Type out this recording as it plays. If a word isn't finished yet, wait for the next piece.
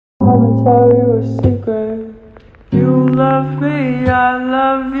tell you a secret. You love me, I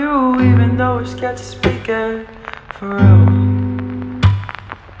love you, even though we're scared to speak it. For real.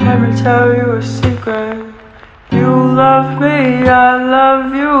 Let me tell you a secret. You love me, I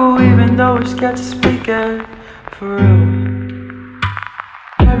love you, even though we're scared to speak it. For real.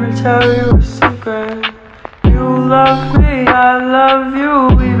 Let me tell you a secret. You love me, I love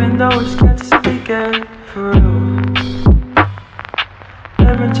you, even though we're scared to speak it. For real.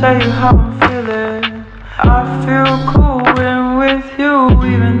 Let me tell you how I'm feeling. I feel cool when with you,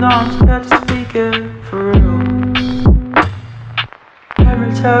 even though I'm scared to speak it. For real. Let me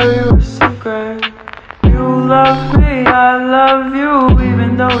tell you a secret. You love me, I love you,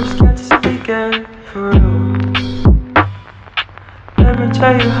 even though we're scared to speak it. For real. Let me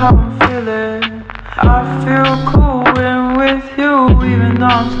tell you how I'm feeling. I feel cool when with you, even though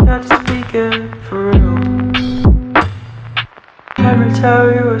I'm scared to speak it. For real. Let me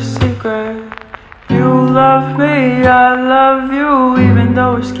tell you a secret. You love me, I love you, even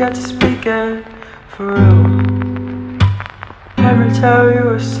though we're scared to speak it. For real. Let me tell you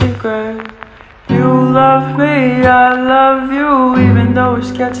a secret. You love me, I love you, even though we're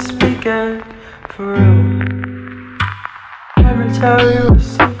scared to speak it. For real. Let me tell you a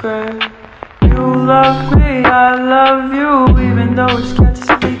secret. You love me, I love you, even though we're scared to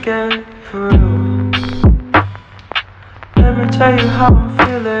speak it. For real. Let me tell you how I'm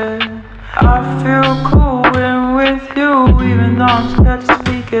feeling. I feel cool when with you, even though I'm scared to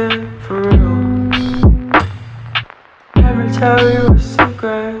speak it. For real. Let me tell you a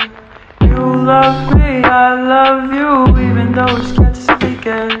secret. You love me, I love you, even though we're scared to speak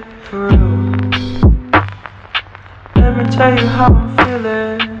it. For real. Let me tell you how I'm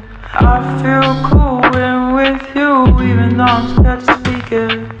feeling. I feel cool when with you, even though I'm scared to speak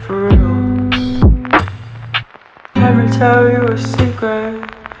it. For real. Let me tell you a secret.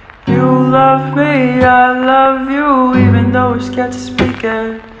 You love me, I love you, even though we're scared to speak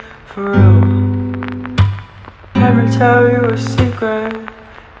it. For real. Let me tell you a secret.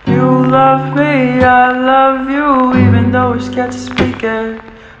 You love me, I love you, even though we're scared to speak it.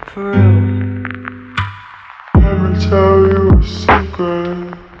 For real. Let me tell you a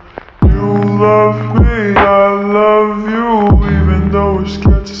secret. You love me, I love you, even though we're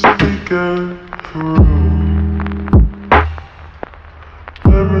scared to speak it. For real.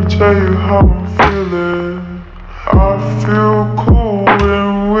 Let me tell you how I'm feeling. I feel cool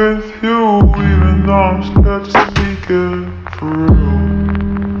when with you, even though I'm scared to speak it. For real.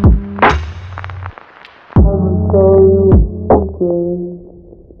 Let me tell you a secret.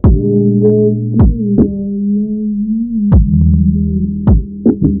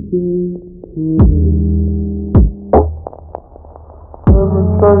 Let me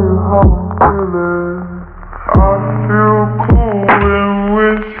tell you how I'm feeling. I feel cool when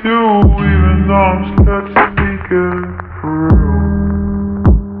with you, even though I'm scared to speak it. For real.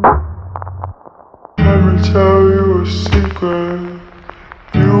 Let me tell you a secret.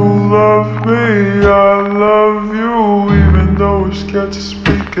 You love me, I love you, even though we're scared to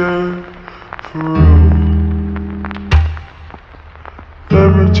speak it. For real. Let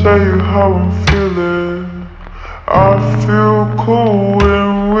me tell you how I'm feeling. I feel cool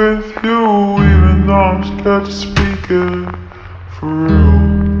when with you, even though I'm scared to speak it.